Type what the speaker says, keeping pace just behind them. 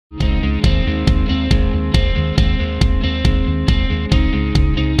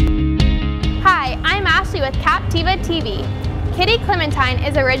you with CaptivaTV. Kitty Clementine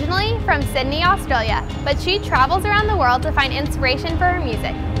is originally from Sydney, Australia, but she travels around the world to find inspiration for her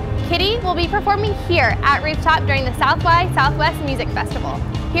music. Kitty will be performing here at Rooftop during the South by Southwest Music Festival.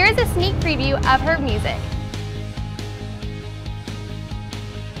 Here is a sneak preview of her music.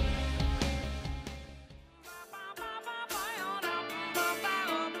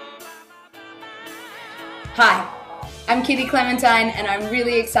 Hi, I'm Kitty Clementine and I'm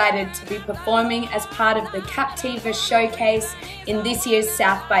really excited to be performing as part of the Captiva showcase in this year's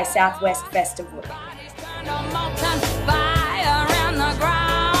South by Southwest Festival.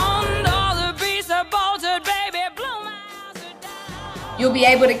 You'll be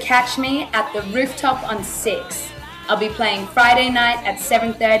able to catch me at the Rooftop on 6. I'll be playing Friday night at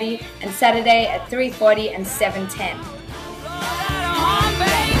 7:30 and Saturday at 3:40 and 7:10.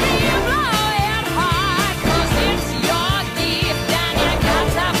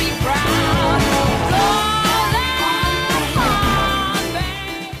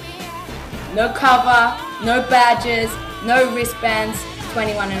 No cover, no badges, no wristbands,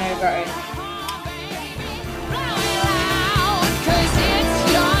 21 and over only.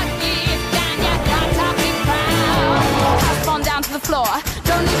 Down to the floor,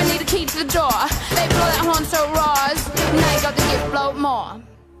 don't even need a key to the door. They blow that horn so it roars, now you got the gift, blow it more.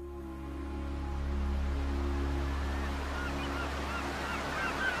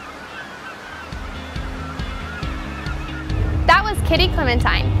 That was Kitty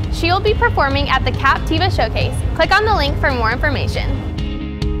Clementine. She will be performing at the Captiva showcase. Click on the link for more information.